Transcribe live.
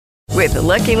With the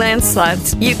Lucky Land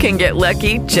Slots, you can get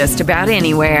lucky just about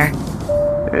anywhere.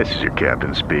 This is your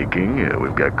captain speaking.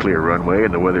 We've got clear runway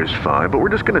and the weather's fine, but we're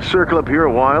just going to circle up here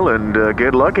a while and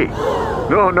get lucky.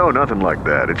 No, nothing like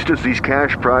that. It's just these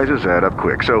cash prizes add up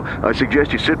quick. So I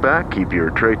suggest you sit back, keep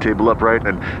your tray table upright,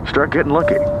 and start getting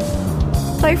lucky.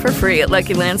 Play for free at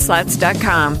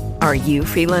LuckyLandSlots.com. Are you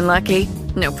feeling lucky?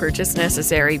 No purchase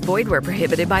necessary. Void where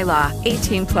prohibited by law.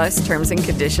 18 plus terms and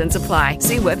conditions apply.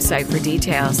 See website for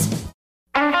details.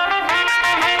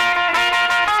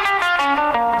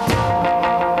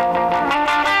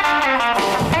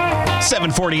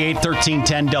 748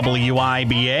 1310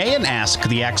 WIBA and Ask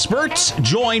the Experts.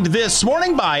 Joined this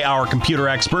morning by our computer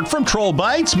expert from Troll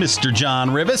Bytes, Mr. John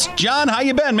Rivas. John, how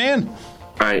you been, man?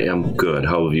 I am good.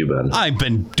 How have you been? I've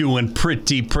been doing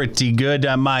pretty good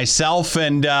myself,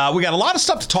 and we got a lot of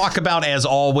stuff to talk about as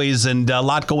always, and a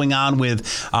lot going on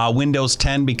with Windows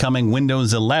 10 becoming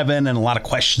Windows 11, and a lot of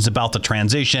questions about the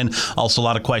transition. Also, a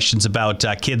lot of questions about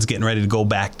kids getting ready to go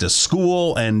back to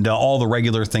school, and all the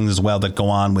regular things as well that go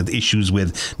on with issues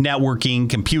with networking,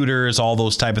 computers, all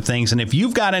those type of things. And if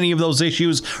you've got any of those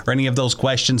issues or any of those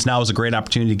questions, now is a great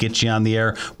opportunity to get you on the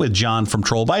air with John from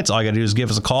Troll Bytes. All you got to do is give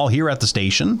us a call here at the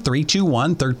station.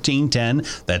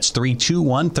 321-1310. That's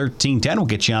 321-1310. We'll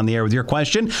get you on the air with your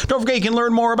question. Don't forget, you can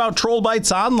learn more about Troll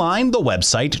Bytes online. The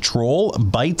website,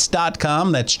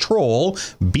 trollbytes.com. That's troll,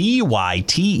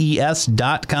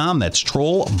 BYTES.com. That's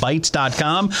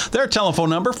trollbytes.com. Their telephone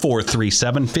number,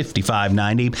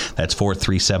 437-5590. That's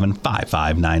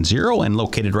 437-5590. And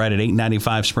located right at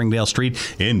 895 Springdale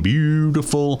Street in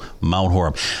beautiful Mount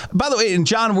Horeb. By the way, and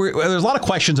John, there's a lot of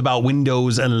questions about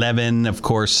Windows 11, of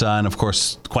course, and of course,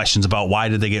 questions about why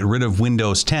did they get rid of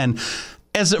Windows 10.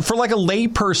 As for like a lay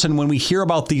person, when we hear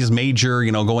about these major,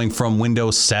 going from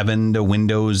Windows 7 to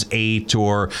Windows 8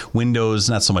 or Windows,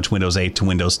 not so much Windows 8 to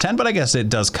Windows 10, but I guess it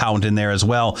does count in there as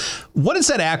well. What does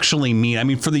that actually mean? I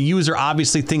mean, for the user,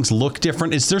 obviously things look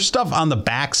different. Is there stuff on the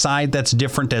backside that's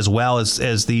different as well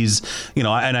as these,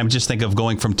 and I'm just thinking of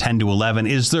going from 10 to 11.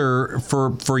 Is there,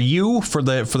 for you, for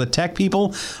the tech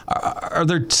people, are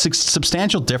there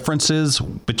substantial differences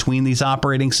between these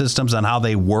operating systems on how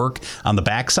they work on the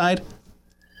backside?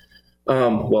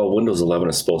 Well, Windows 11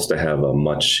 is supposed to have a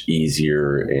much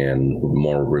easier and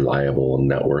more reliable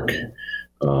network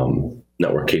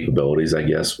capabilities, I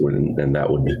guess, and that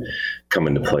would come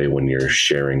into play when you're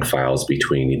sharing files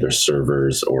between either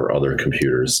servers or other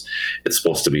computers. It's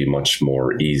supposed to be much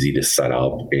more easy to set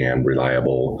up and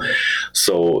reliable.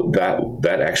 So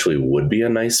that actually would be a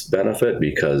nice benefit,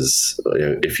 because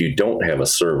if you don't have a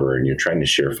server and you're trying to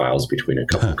share files between a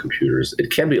couple of computers,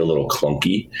 it can be a little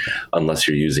clunky unless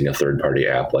you're using a third-party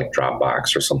app like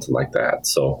Dropbox or something like that.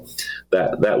 So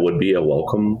that would be a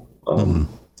welcome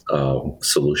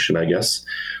solution, I guess.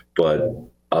 But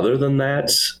other than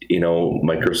that,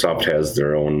 Microsoft has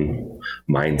their own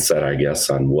mindset, I guess,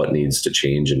 on what needs to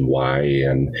change and why.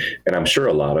 And I'm sure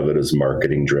a lot of it is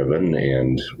marketing driven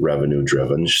and revenue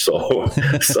driven. So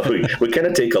we kind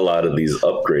of take a lot of these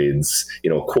upgrades,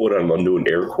 quote, I'm doing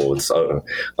air quotes,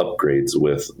 upgrades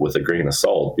with a grain of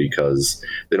salt, because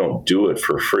they don't do it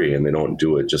for free, and they don't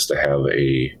do it just to have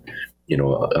a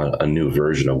new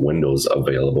version of Windows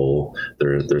available.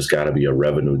 There's got to be a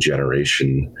revenue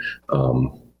generation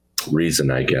reason,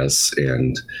 I guess,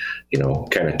 and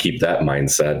kind of keep that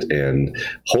mindset. And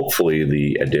hopefully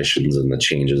the additions and the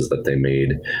changes that they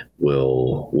made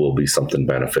will be something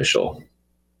beneficial.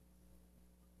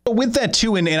 With that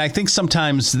too, and I think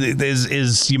sometimes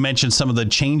is you mentioned some of the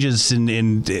changes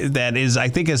in that is, I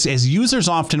think as users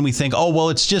often we think, oh well,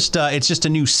 it's just a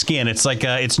new skin, it's like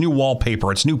it's new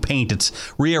wallpaper, it's new paint, it's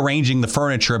rearranging the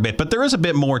furniture a bit, but there is a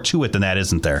bit more to it than that,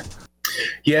 isn't there?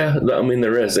 Yeah, I mean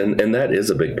there is, and that is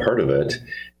a big part of it,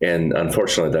 and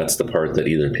unfortunately that's the part that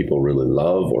either people really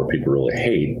love or people really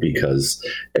hate, because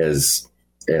as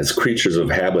creatures of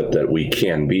habit that we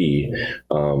can be,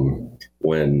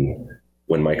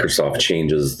 when Microsoft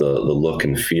changes the look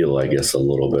and feel, I guess, a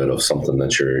little bit of something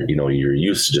that you're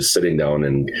used to just sitting down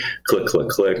and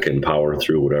click and power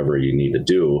through whatever you need to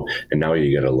do. And now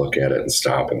you got to look at it and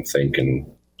stop and think and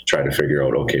try to figure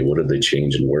out, okay, what did they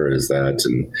change and where is that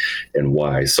and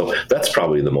why? So that's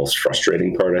probably the most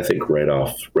frustrating part, I think,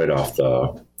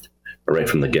 right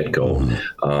from the get-go,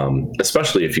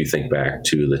 especially if you think back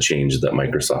to the change that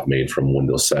Microsoft made from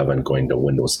Windows 7 going to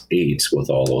Windows 8 with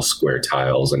all those square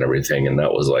tiles and everything. And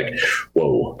that was like,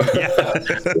 whoa,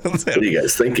 what are you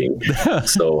guys thinking?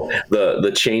 So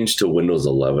the change to Windows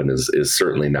 11 is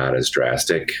certainly not as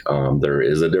drastic. There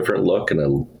is a different look and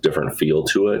a different feel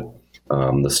to it.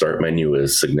 The start menu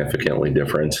is significantly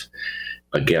different.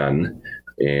 Again,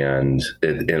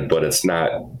 but it's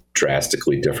not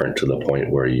drastically different to the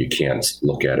point where you can't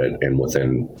look at it and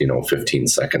within 15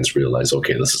 seconds realize,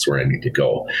 okay, this is where I need to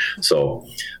go. So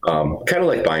kind of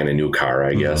like buying a new car,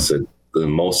 I guess.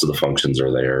 Most of the functions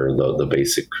are there. The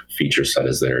basic feature set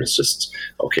is there. It's just,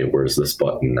 okay, where's this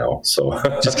button now? So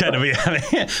just kind of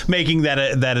making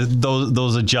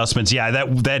those adjustments. Yeah,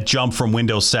 that jump from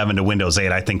Windows 7 to Windows 8,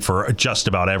 I think for just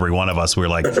about every one of us, we were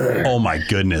like, oh my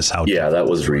goodness, how? Yeah, that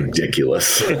was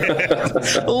ridiculous.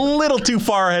 A little too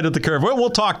far ahead of the curve. We'll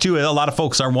talk to it. A lot of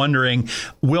folks are wondering,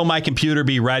 will my computer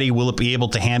be ready? Will it be able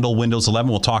to handle Windows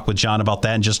 11? We'll talk with John about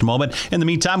that in just a moment. In the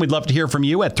meantime, we'd love to hear from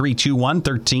you at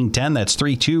 321-1310. That's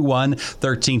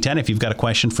 321-1310. If you've got a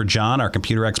question for John, our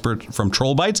computer expert from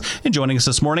TrollBytes. And joining us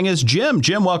this morning is Jim.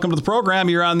 Jim, welcome to the program.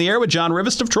 You're on the air with John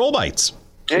Rivest of TrollBytes.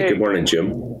 Hey, good morning,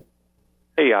 Jim.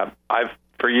 Hey,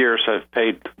 for years I've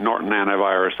paid Norton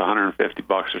Antivirus $150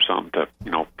 or something to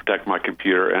protect my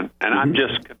computer, and I'm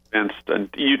just convinced. And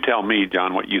you tell me,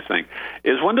 John, what you think.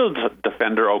 Is Windows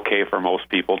Defender okay for most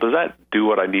people? Does that do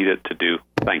what I need it to do?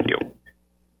 Thank you.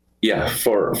 Yeah,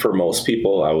 for most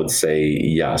people, I would say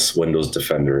yes, Windows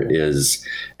Defender is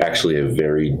actually a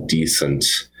very decent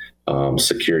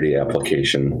security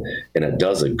application, and it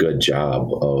does a good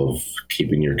job of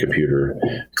keeping your computer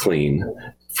clean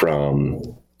from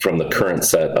the current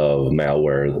set of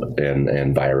malware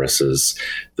and viruses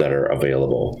that are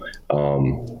available.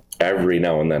 Every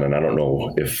now and then, and I don't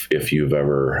know if you've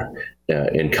ever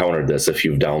encountered this, if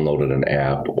you've downloaded an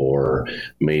app or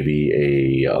maybe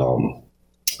a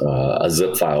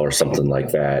zip file or something like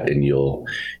that, and you'll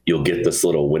get this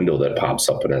little window that pops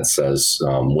up and it says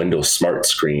Windows Smart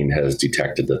Screen has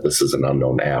detected that this is an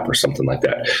unknown app or something like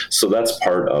that. So that's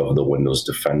part of the Windows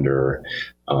Defender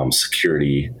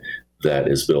security that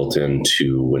is built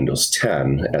into Windows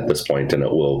 10 at this point, and it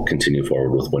will continue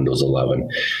forward with Windows 11.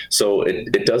 So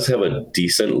it does have a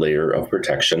decent layer of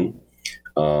protection.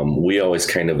 We always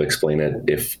kind of explain it,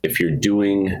 if you're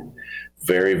doing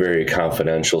very, very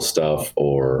confidential stuff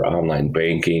or online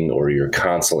banking, or you're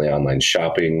constantly online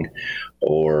shopping,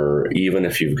 or even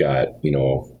if you've got,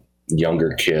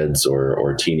 younger kids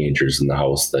or teenagers in the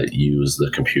house that use the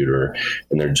computer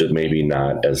and they're just maybe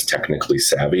not as technically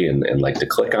savvy and like to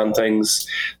click on things,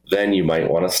 then you might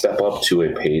want to step up to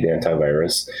a paid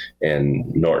antivirus. And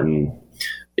Norton,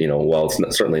 while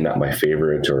it's certainly not my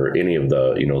favorite or any of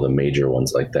the, the major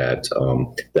ones like that,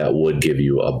 that would give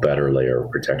you a better layer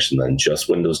of protection than just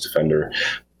Windows Defender.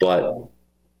 But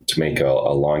to make a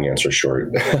long answer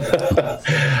short,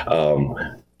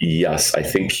 yes, I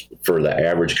think for the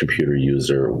average computer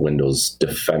user, Windows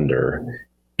Defender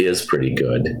is pretty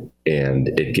good, and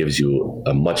it gives you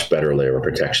a much better layer of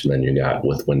protection than you got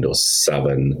with Windows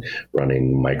 7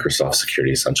 running Microsoft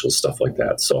Security Essentials, stuff like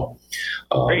that. So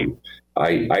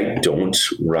I don't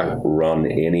run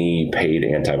any paid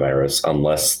antivirus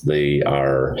unless they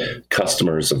are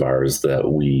customers of ours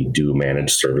that we do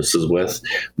managed services with.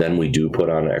 Then we do put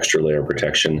on an extra layer of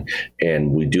protection,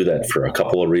 and we do that for a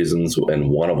couple of reasons.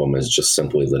 And one of them is just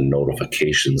simply the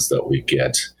notifications that we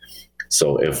get.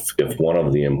 So if one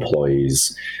of the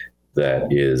employees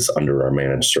that is under our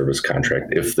managed service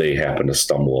contract, if they happen to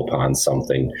stumble upon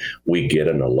something, we get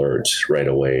an alert right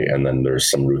away. And then there's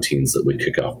some routines that we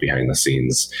kick off behind the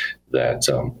scenes that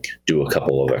do a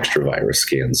couple of extra virus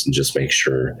scans and just make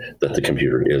sure that the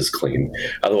computer is clean.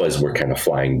 Otherwise, we're kind of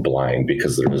flying blind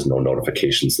because there is no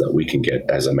notifications that we can get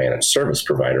as a managed service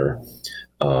provider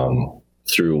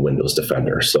through Windows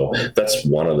Defender. So that's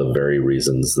one of the very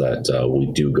reasons that we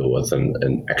do go with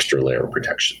an extra layer of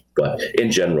protection. But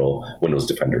in general, Windows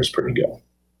Defender is pretty good.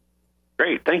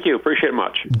 Great. Thank you. Appreciate it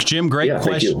much. Jim, great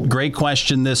question. Great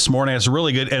question this morning. It's a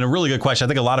really good question. I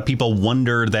think a lot of people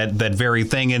wonder that very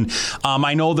thing. And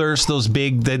I know there's those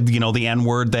big, the N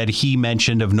word that he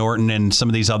mentioned of Norton and some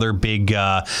of these other big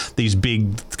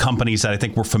companies that I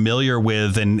think we're familiar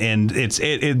with. And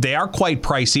they are quite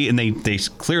pricey, and they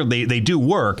clearly they do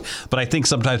work. But I think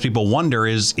sometimes people wonder,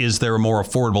 is there a more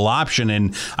affordable option?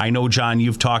 And I know, John,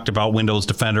 you've talked about Windows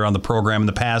Defender on the program in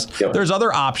the past. Yep. There's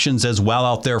other options as well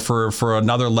out there for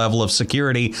another level of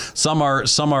security. Some are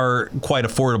quite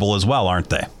affordable as well, aren't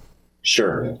they?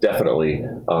 Sure, definitely.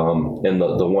 And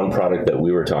the one product that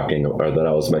we were talking, or that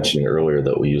I was mentioning earlier,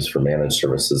 that we use for managed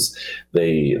services,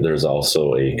 there's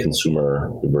also a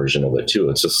consumer version of it too.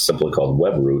 It's just simply called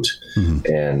WebRoot,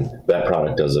 and that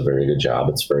product does a very good job.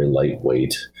 It's very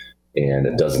lightweight, and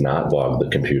it does not bog the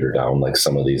computer down like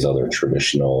some of these other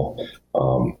traditional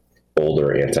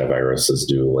older antiviruses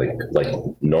do. Like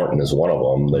Norton is one of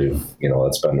them. They've,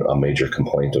 that's been a major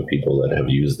complaint of people that have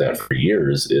used that for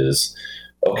years, is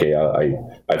okay,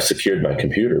 I've secured my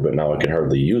computer, but now I can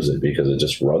hardly use it because it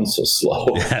just runs so slow.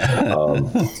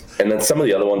 And then some of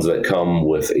the other ones that come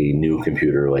with a new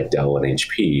computer like Dell and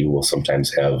HP will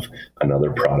sometimes have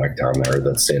another product on there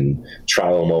that's in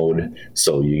trial mode.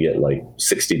 So you get like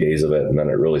 60 days of it, and then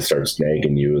it really starts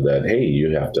nagging you that, hey,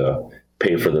 you have to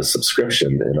pay for the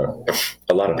subscription. And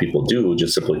a lot of people do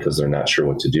just simply because they're not sure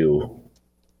what to do.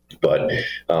 But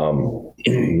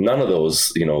none of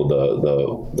those,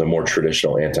 the more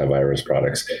traditional antivirus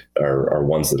products are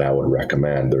ones that I would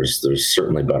recommend. There's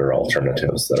certainly better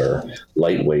alternatives that are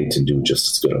lightweight and do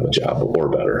just as good of a job or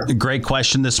better. Great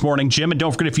question this morning, Jim. And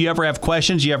don't forget, if you ever have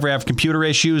questions, you ever have computer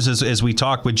issues, as we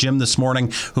talked with Jim this morning,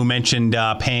 who mentioned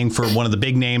paying for one of the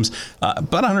big names,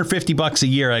 about $150 a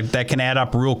year. That can add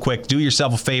up real quick. Do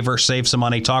yourself a favor, save some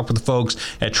money, talk with the folks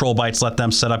at TrollBytes, let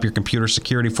them set up your computer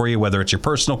security for you, whether it's your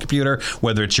personal computer,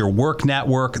 whether it's your work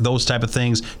network, those type of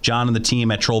things. John and the team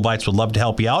at TrollBytes would love to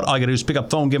help you out. All you got to do is pick up the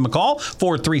phone, give them a call,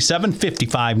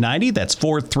 437-5590. That's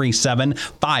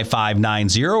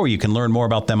 437-5590. Or you can learn more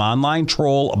about them online,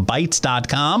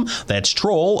 trollbytes.com. That's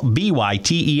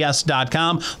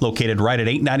trollbytes.com, located right at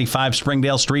 895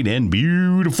 Springdale Street in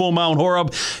beautiful Mount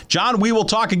Horeb. John, we will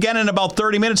talk again in about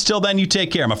 30 minutes. Till then, you take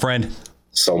care, my friend.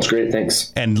 Sounds great.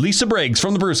 Thanks. And Lisa Briggs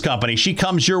from the Bruce Company. She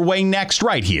comes your way next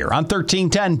right here on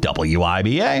 1310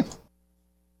 WIBA.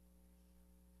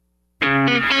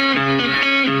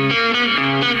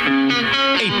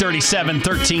 837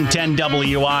 1310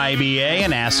 WIBA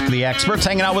and Ask the Experts.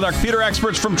 Hanging out with our computer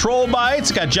experts from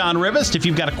TrollBytes. Got John Rivest. If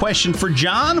you've got a question for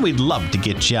John, we'd love to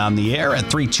get you on the air at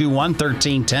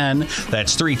 321-1310.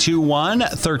 That's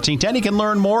 321-1310. You can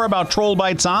learn more about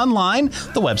TrollBytes online.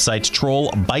 The website's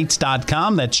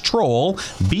trollbytes.com. That's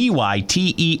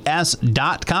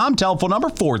trollbytes.com. Telephone number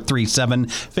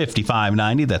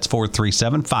 437-5590. That's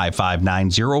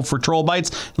 437-5590 for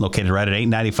TrollBytes. Located right at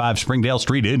 895 Springdale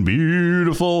Street in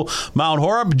beautiful Mount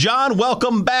Horeb. John,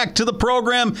 welcome back to the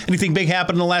program. Anything big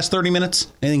happened in the last 30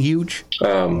 minutes? Anything huge?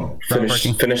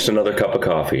 Finished another cup of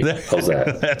coffee. How's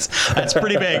that? that's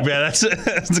pretty big, man. That's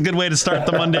a good way to start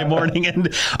the Monday morning. And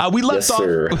we left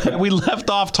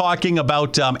off talking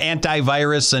about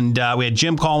antivirus, and we had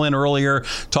Jim call in earlier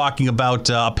talking about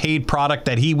a paid product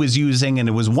that he was using,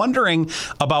 and was wondering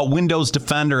about Windows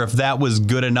Defender, if that was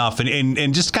good enough,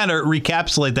 and just kind of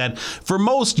recapitulate that for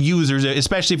most users,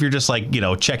 especially if you're just like,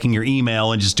 checking your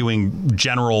email and just doing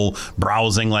general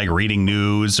browsing, like reading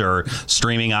news or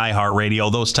streaming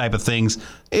iHeartRadio, those type of things,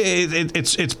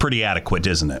 it's pretty adequate,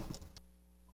 isn't it?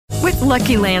 With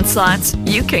Lucky Land Slots,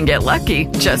 you can get lucky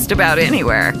just about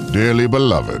anywhere. Dearly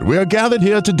beloved, we are gathered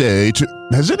here today to...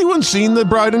 Has anyone seen the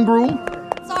bride and groom?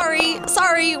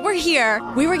 Sorry, we're here.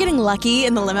 We were getting lucky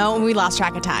in the limo and we lost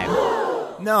track of time.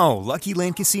 No, Lucky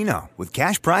Land Casino, with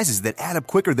cash prizes that add up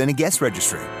quicker than a guest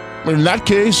registry. In that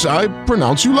case, I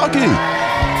pronounce you lucky.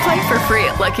 Play for free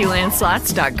at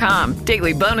LuckyLandSlots.com.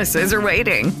 Daily bonuses are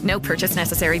waiting. No purchase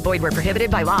necessary. Void where prohibited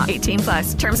by law.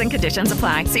 18+. Terms and conditions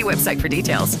apply. See website for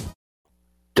details.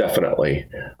 Definitely.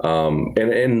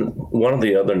 And one of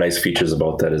the other nice features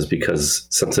about that is because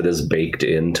since it is baked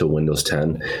into Windows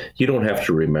 10, you don't have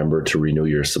to remember to renew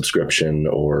your subscription,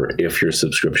 or if your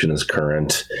subscription is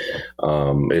current,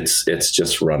 it's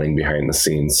just running behind the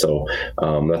scenes. So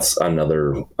that's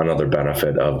another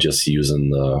benefit of just using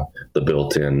the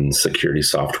built-in security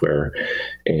software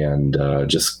and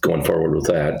just going forward with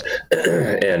that.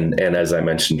 And as I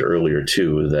mentioned earlier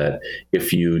too, that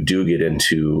if you do get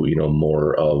into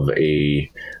more of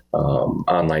a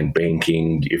online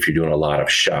banking, if you're doing a lot of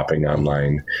shopping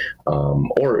online,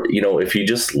 or if you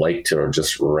just like to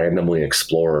just randomly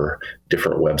explore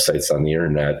different websites on the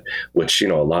internet, which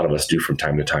a lot of us do from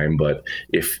time to time, but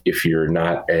if you're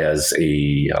not as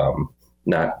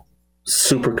not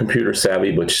super computer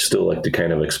savvy, but you still like to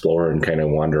kind of explore and kind of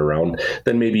wander around,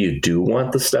 then maybe you do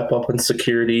want the step up in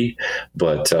security.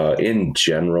 But in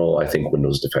general, I think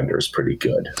Windows Defender is pretty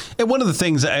good. And one of the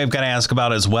things I've got to ask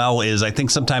about as well is I think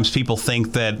sometimes people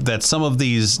think that some of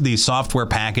these software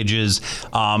packages,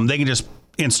 they can just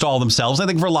install themselves. I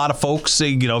think for a lot of folks,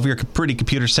 if you're pretty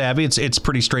computer savvy, it's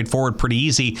pretty straightforward, pretty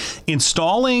easy.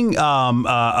 Installing an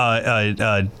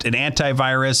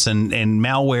antivirus and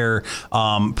malware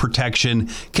protection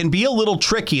can be a little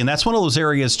tricky, and that's one of those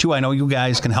areas too. I know you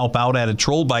guys can help out at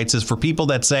TrollBytes, is for people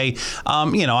that say,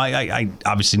 I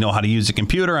obviously know how to use a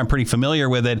computer, I'm pretty familiar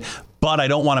with it, but I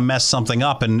don't want to mess something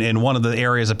up. And one of the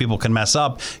areas that people can mess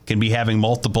up can be having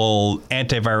multiple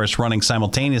antivirus running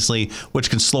simultaneously, which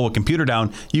can slow a computer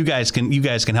down. You guys can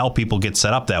help people get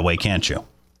set up that way, can't you?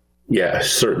 Yeah,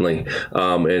 certainly.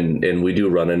 And we do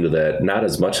run into that, not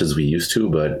as much as we used to,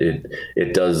 but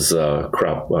it does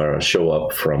show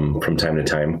up from time to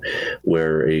time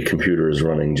where a computer is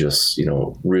running just,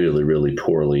 really, really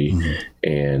poorly. Mm-hmm.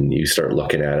 And you start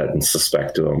looking at it and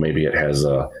suspect, maybe it has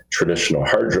a traditional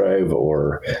hard drive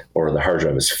or the hard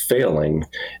drive is failing.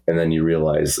 And then you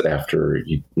realize after,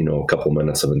 a couple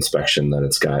minutes of inspection that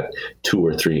it's got 2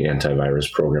 or 3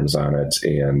 antivirus programs on it.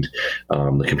 And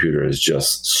the computer is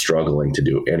just struggling to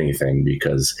do anything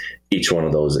because each one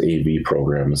of those AV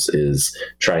programs is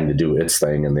trying to do its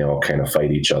thing, and they all kind of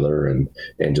fight each other and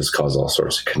just cause all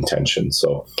sorts of contention.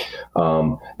 So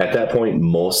at that point,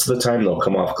 most of the time they'll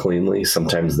come off cleanly.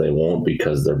 Sometimes they won't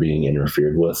because they're being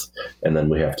interfered with. And then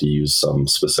we have to use some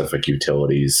specific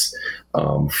utilities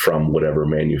from whatever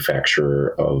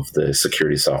manufacturer of the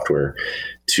security software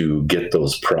to get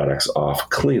those products off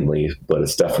cleanly, but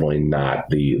it's definitely not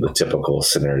the typical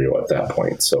scenario at that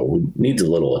point. So it needs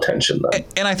a little attention then.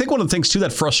 And I think one of the things too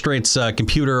that frustrates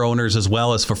computer owners as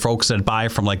well as for folks that buy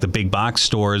from like the big box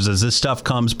stores is this stuff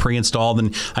comes pre-installed.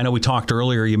 And I know we talked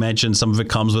earlier, you mentioned some of it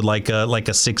comes with like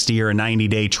a 60 or a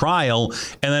 90-day trial.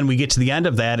 And then we get to the end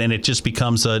of that and it just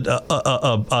becomes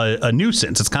a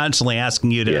nuisance. It's constantly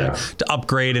asking you to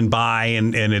upgrade and buy,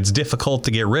 and it's difficult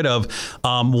to get rid of.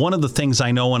 One of the things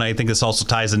I know, and I think this also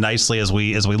ties in nicely as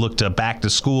we look to back to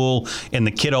school and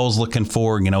the kiddos looking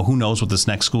for, who knows what this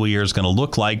next school year is going to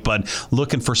look like, but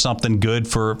looking for something good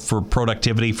for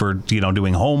productivity, for,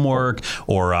 doing homework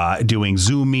or doing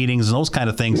Zoom meetings and those kind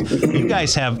of things. You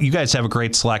guys have a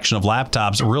great selection of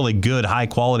laptops, really good, high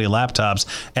quality laptops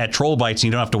at TrollBytes. And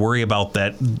you don't have to worry about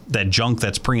that junk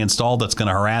that's pre-installed that's going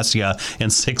to harass you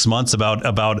in 6 months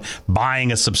about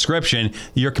buying a subscription.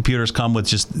 Your computers come with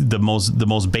just the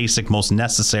most basic, most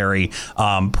necessary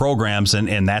programs,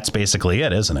 and that's basically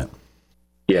it, isn't it?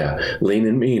 Yeah, lean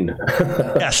and mean.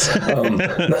 Yes.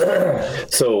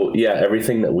 So yeah,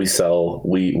 everything that we sell,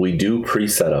 we do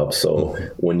pre-set up. So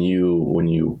when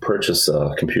you purchase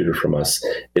a computer from us,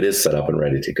 it is set up and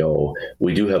ready to go.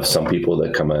 We do have some people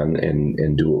that come in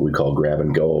and do what we call grab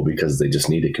and go because they just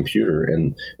need a computer,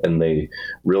 and they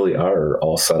really are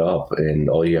all set up, and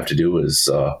all you have to do is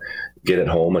get it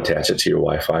home, attach it to your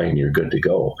Wi-Fi, and you're good to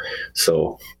go.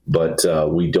 So, but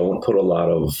we don't put a lot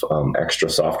of extra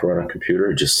software on a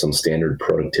computer, just some standard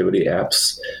productivity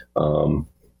apps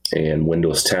and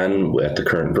Windows 10 at the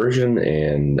current version,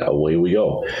 and away we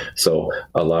go. So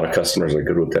a lot of customers are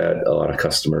good with that. A lot of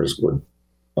customers would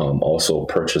also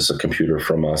purchase a computer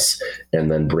from us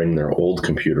and then bring their old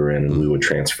computer in, and we would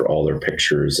transfer all their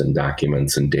pictures and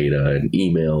documents and data and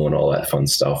email and all that fun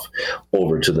stuff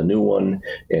over to the new one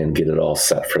and get it all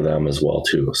set for them as well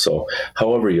too. So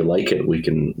however you like it, we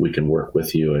can work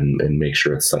with you and make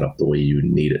sure it's set up the way you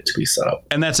need it to be set up.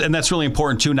 And that's really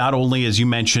important too. Not only, as you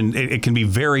mentioned, it can be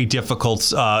very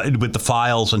difficult with the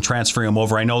files and transferring them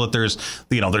over. I know that there's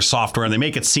software, and they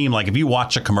make it seem like if you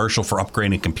watch a commercial for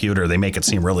upgrading a computer, they make it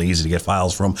seem really easy to get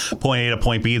files from point A to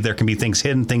point B. There can be things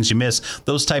hidden, things you miss,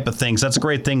 those type of things. That's a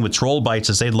great thing with TrollBytes,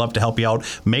 is they'd love to help you out,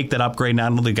 make that upgrade.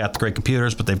 Not only got the great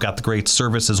computers, but they've got the great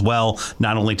service as well,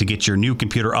 not only to get your new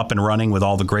computer up and running with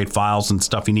all the great files and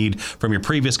stuff you need from your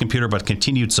previous computer, but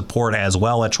continued support as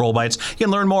well at TrollBytes. You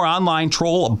can learn more online,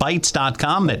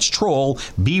 trollbytes.com. That's troll,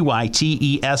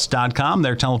 BYTES.com.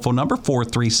 Their telephone number,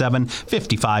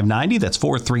 437-5590. That's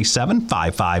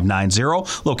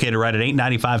 437-5590. Located right at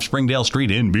 895 Springdale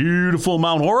Street in beautiful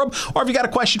Mount Horeb. Or if you got a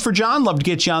question for John, love to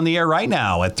get you on the air right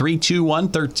now at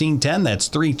 321-1310. That's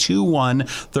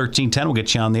 321-1310. We'll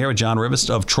get you on the air with John Rivest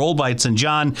of TrollBytes. And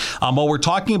John, while we're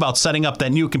talking about setting up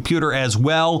that new computer as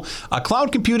well,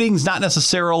 cloud computing is not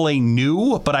necessarily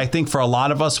new, but I think for a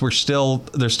lot of us, there's still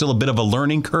a bit of a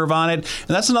learning curve on it. And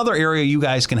that's another area you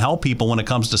guys can help people when it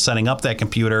comes to setting up that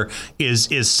computer,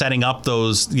 is setting up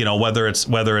those, whether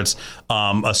it's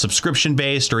a subscription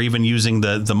based or even using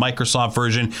the Microsoft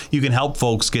version. You can help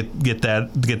folks get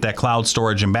that cloud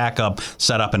storage and backup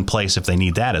set up in place if they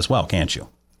need that as well, can't you?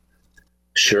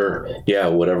 Sure. Yeah.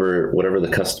 Whatever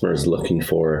the customer is looking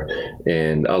for.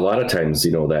 And a lot of times,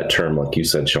 that term, like you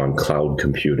said, Sean, cloud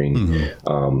computing,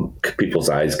 people's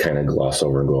eyes kind of gloss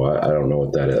over and go, I don't know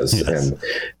what that is. Yes.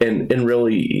 And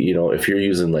really, if you're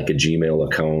using like a Gmail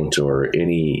account or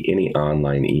any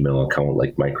online email account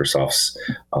like Microsoft's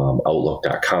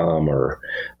Outlook.com or,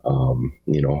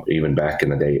 even back in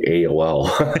the day, AOL,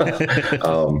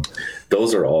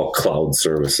 those are all cloud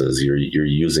services. You're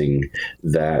using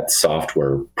that software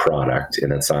product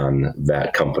and it's on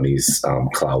that company's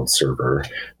cloud server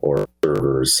or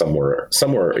servers somewhere,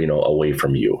 away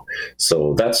from you.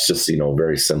 So that's just,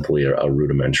 very simply a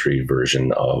rudimentary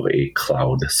version of a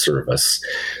cloud service.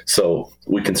 So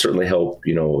we can certainly help,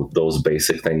 those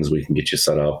basic things. We can get you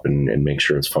set up and make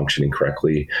sure it's functioning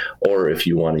correctly. Or if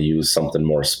you want to use something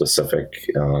more specific,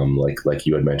 like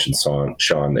you had mentioned,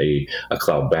 Sean, a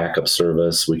cloud backup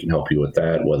service, we can help you with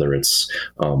that, whether it's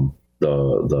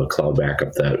the cloud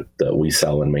backup that we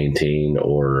sell and maintain,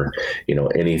 or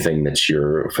anything that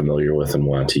you're familiar with and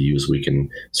want to use, we can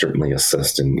certainly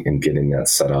assist in getting that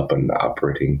set up and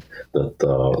operating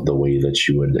the way that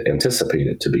you would anticipate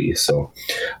it to be. So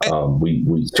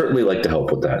we certainly like to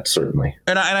help with that, certainly.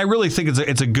 And I really think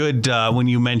it's a good when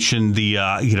you mentioned the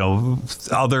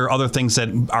other things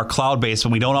that are cloud based,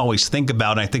 but we don't always think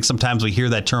about. And I think sometimes we hear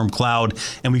that term cloud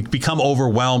and we become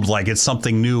overwhelmed, like it's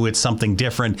something new, it's something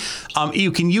different.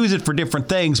 You can use it for different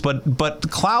things,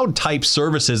 but cloud type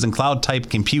services and cloud type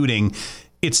computing,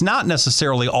 it's not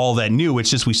necessarily all that new. It's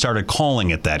just we started calling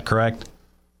it that, correct?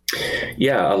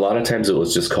 Yeah, a lot of times it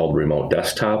was just called remote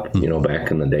desktop,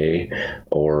 back in the day,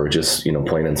 or just,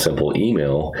 plain and simple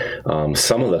email.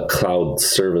 Some of the cloud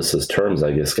services terms,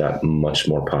 I guess, got much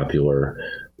more popular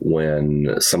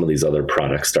when some of these other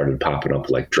products started popping up,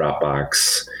 like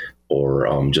Dropbox,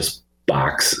 or just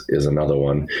Box is another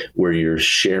one, where you're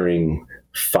sharing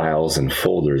files and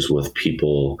folders with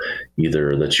people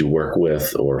either that you work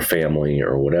with or family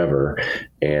or whatever.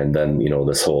 And then,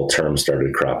 this whole term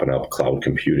started cropping up, cloud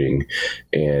computing.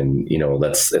 And,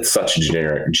 it's such a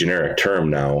generic term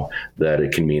now that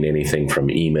it can mean anything from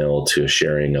email to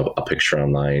sharing a picture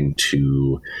online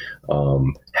to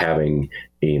having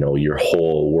your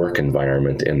whole work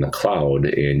environment in the cloud,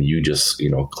 and you just,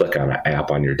 click on an app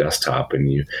on your desktop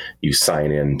and you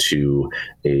sign into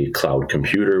a cloud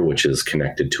computer, which is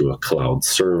connected to a cloud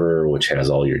server, which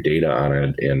has all your data on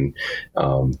it. And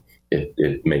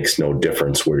it makes no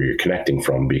difference where you're connecting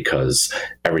from, because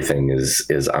everything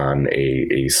is on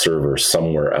a server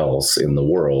somewhere else in the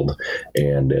world,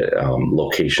 and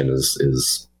location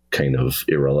is kind of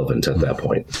irrelevant at that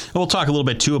point. We'll talk a little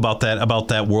bit too about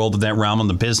that world, that realm on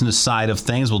the business side of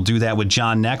things. We'll do that with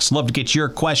John next. Love to get your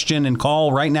question and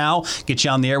call right now. Get you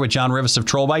on the air with John Rivas of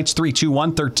TrollBytes,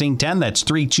 321-1310. That's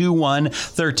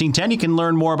 321-1310. You can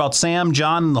learn more about Sam,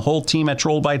 John, and the whole team at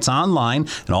TrollBytes online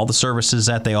and all the services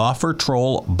that they offer.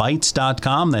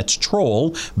 TrollBytes.com. That's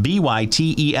Troll,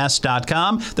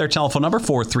 BYTES.com. Their telephone number,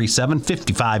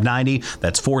 437-5590.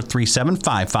 That's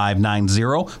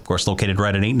 437-5590. Of course, located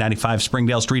right at 895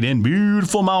 Springdale Street in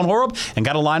beautiful Mount Horeb. And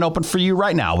got a line open for you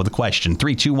right now with a question.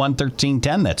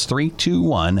 321-1310. That's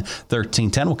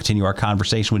 321-1310. We'll continue our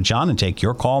conversation with John and take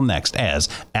your call next as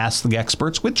Ask the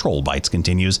Experts with TrollBytes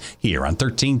continues here on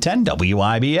 1310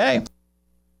 WIBA.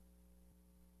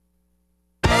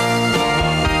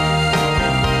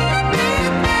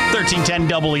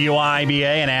 1310 WIBA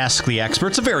and Ask the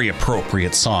Experts, a very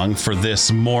appropriate song for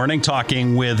this morning.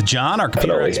 Talking with John, our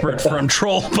computer expert from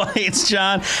TrollBytes,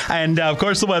 John. And, of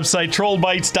course, the website,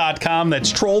 trollbytes.com.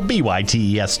 That's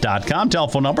trollbytes.com.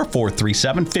 Telephone number,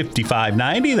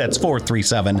 437-5590. That's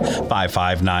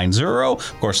 437-5590.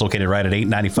 Of course, located right at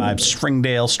 895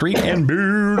 Springdale Street in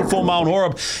beautiful Mount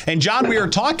Horeb. And, John, we were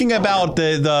talking about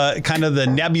the kind of the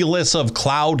nebulous of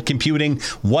cloud computing,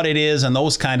 what it is and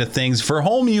those kind of things. For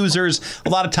home users, a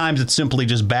lot of times it's simply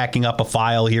just backing up a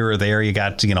file here or there. You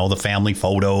got, the family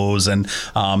photos and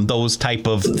those type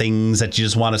of things that you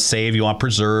just want to save, you want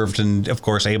preserved, and of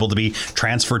course able to be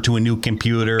transferred to a new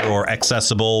computer or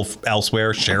accessible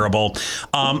elsewhere, shareable.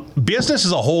 Business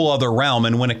is a whole other realm,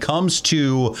 and when it comes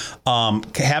to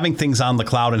having things on the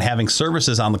cloud and having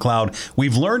services on the cloud,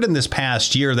 we've learned in this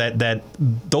past year that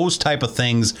those type of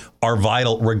things are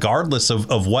vital, regardless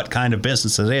of what kind of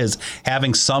business it is.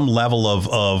 Having some level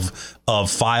of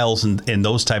files and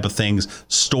those type of things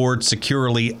stored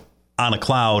securely on a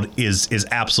cloud is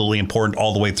absolutely important,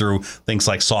 all the way through things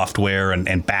like software and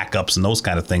backups and those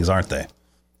kind of things, aren't they?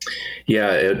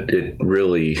 Yeah, it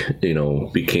really,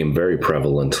 became very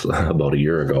prevalent about a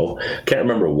year ago. Can't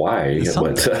remember why,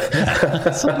 but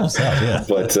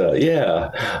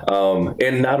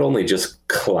and not only just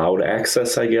cloud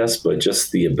access, I guess, but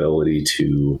just the ability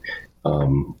to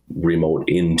remote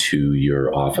into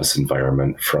your office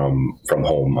environment from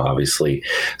home, obviously.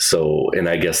 So, and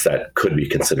I guess that could be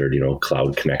considered,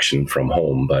 cloud connection from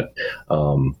home, but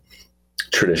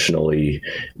traditionally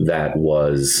that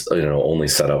was, only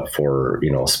set up for,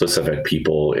 specific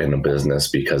people in a business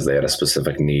because they had a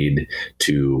specific need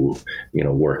to,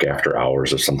 work after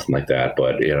hours or something like that.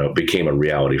 But, it became a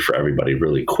reality for everybody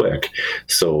really quick.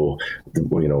 So,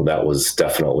 that was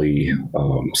definitely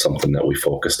something that we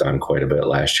focused on quite a bit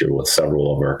last year with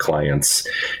several of our clients.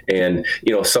 And,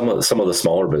 some of the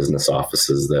smaller business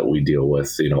offices that we deal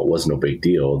with, it was no big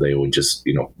deal. They would just,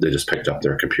 they just picked up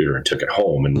their computer and took it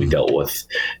home, and we dealt with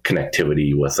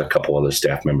connectivity with a couple other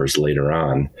staff members later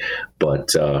on.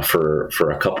 But for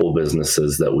a couple of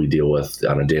businesses that we deal with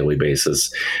on a daily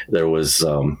basis, there was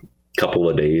couple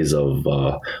of days of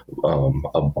a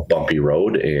bumpy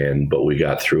road, but we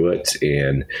got through it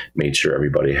and made sure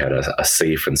everybody had a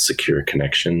safe and secure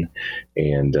connection.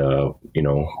 And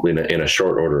in a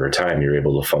short order of time, you're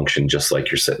able to function just like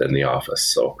you're sitting in the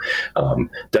office. So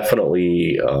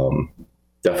definitely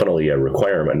a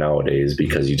requirement nowadays,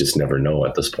 because you just never know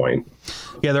at this point.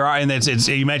 Yeah, there are, and it's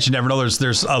you mentioned never know.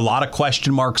 There's a lot of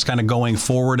question marks kind of going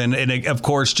forward, and of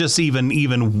course, just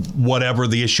even whatever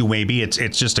the issue may be,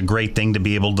 it's just a great thing to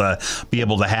be able to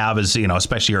have, as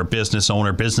especially you're a business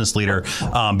owner, business leader,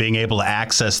 being able to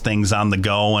access things on the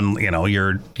go, and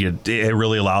it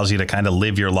really allows you to kind of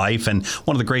live your life. And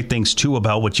one of the great things too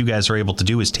about what you guys are able to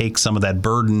do is take some of that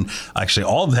burden, actually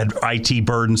all of that IT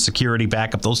burden, security,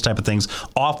 backup, those type of things,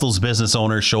 off those business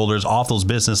owners' shoulders, off those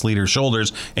business leaders'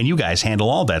 shoulders, and you guys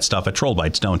handle all that stuff at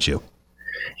TrollBytes, don't you?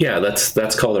 Yeah,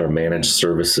 that's called our managed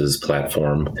services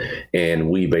platform, and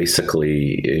we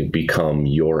basically become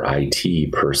your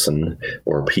IT person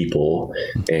or people,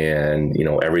 and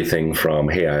everything from,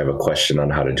 hey, I have a question on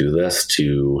how to do this,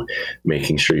 to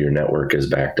making sure your network is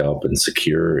backed up and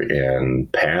secure and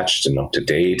patched and up to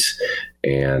date,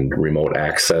 and remote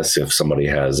access. If somebody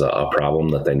has a problem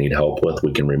that they need help with,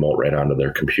 we can remote right onto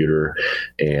their computer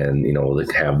and,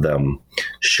 have them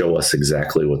show us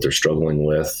exactly what they're struggling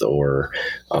with, or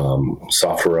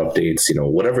software updates,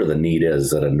 whatever the need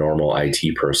is that a normal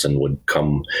IT person would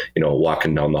come,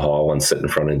 walking down the hall and sit in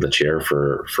front of the chair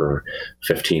for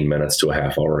 15 minutes to a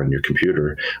half hour on your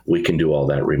computer. We can do all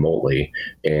that remotely.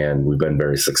 And we've been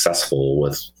very successful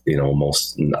with,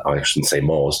 most, I shouldn't say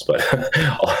most, but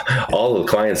all of the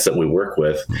clients that we work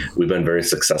with, we've been very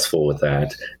successful with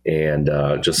that. And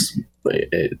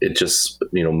it just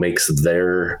makes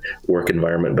their work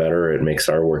environment better. It makes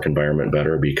our work environment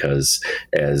better, because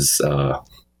as a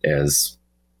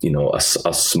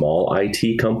small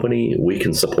IT company, we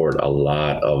can support a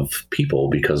lot of people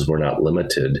because we're not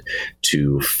limited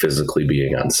to physically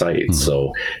being on site. Mm-hmm.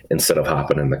 So instead of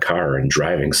hopping in the car and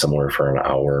driving somewhere for an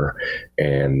hour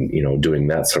and, doing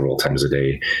that several times a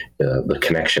day, the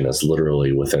connection is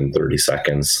literally within 30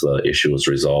 seconds. The issue is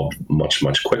resolved much,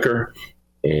 much quicker,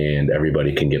 and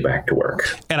everybody can get back to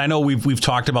work. And I know we've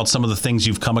talked about some of the things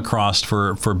you've come across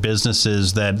for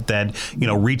businesses that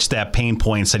reach that pain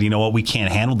point and said, we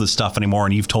can't handle this stuff anymore.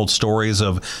 And you've told stories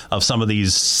of some of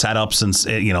these setups and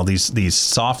these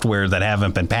software that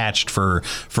haven't been patched for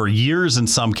years. In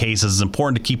some cases, it's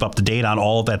important to keep up to date on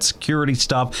all of that security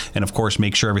stuff, and of course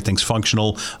make sure everything's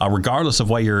functional, regardless of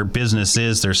what your business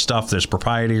is. There's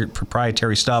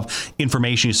proprietary stuff,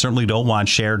 information you certainly don't want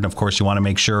shared, and of course you want to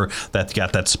make sure that you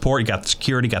got that support, you got the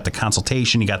security, you got the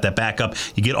consultation, you got that backup.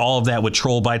 You get all of that with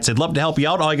TrollBytes. They'd love to help you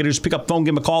out. All you got to do is pick up the phone,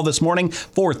 give them a call this morning,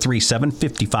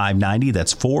 437-5590.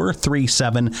 That's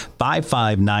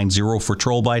 437-5590 for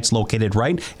TrollBytes, located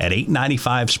right at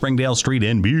 895 Springdale Street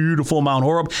in beautiful Mount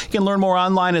Horeb. You can learn more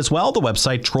online as well. The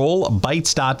website,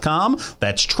 TrollBytes.com.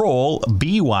 That's Troll,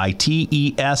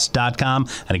 BYTES.com.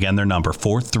 And again, their number,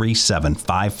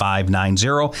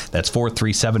 437-5590. That's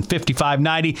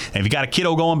 437-5590. And if you got a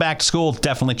kiddo going back to school,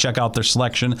 definitely check out their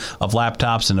selection of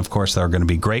laptops. And of course, they're going to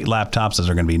be great laptops.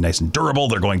 They're going to be nice and durable.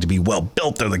 They're going to be well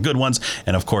built. They're the good ones.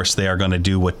 And of course, they are going to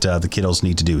do what the kiddos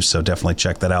need to do. So definitely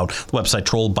check that out. The website,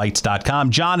 TrollBytes.com.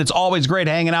 John, it's always great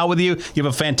hanging out with you. You have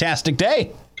a fantastic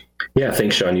day. Yeah,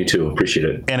 thanks, Sean. You too. Appreciate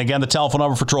it. And again, the telephone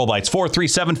number for TrollBytes,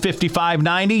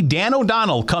 437-5590. Dan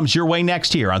O'Donnell comes your way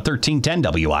next here on 1310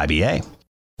 WIBA.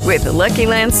 With the Lucky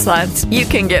Land Slots, you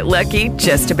can get lucky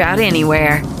just about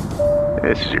anywhere.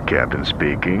 This is your captain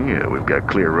speaking. We've got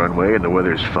clear runway and the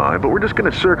weather's fine, but we're just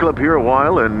going to circle up here a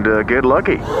while and get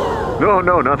lucky.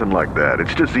 No, nothing like that.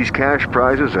 It's just these cash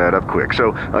prizes add up quick.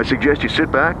 So I suggest you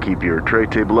sit back, keep your tray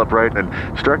table upright, and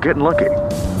start getting lucky.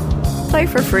 Play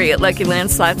for free at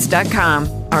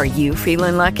LuckyLandSlots.com. Are you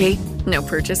feeling lucky? No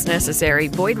purchase necessary.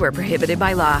 Void where prohibited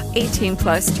by law.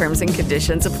 18+ terms and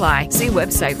conditions apply. See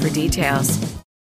website for details.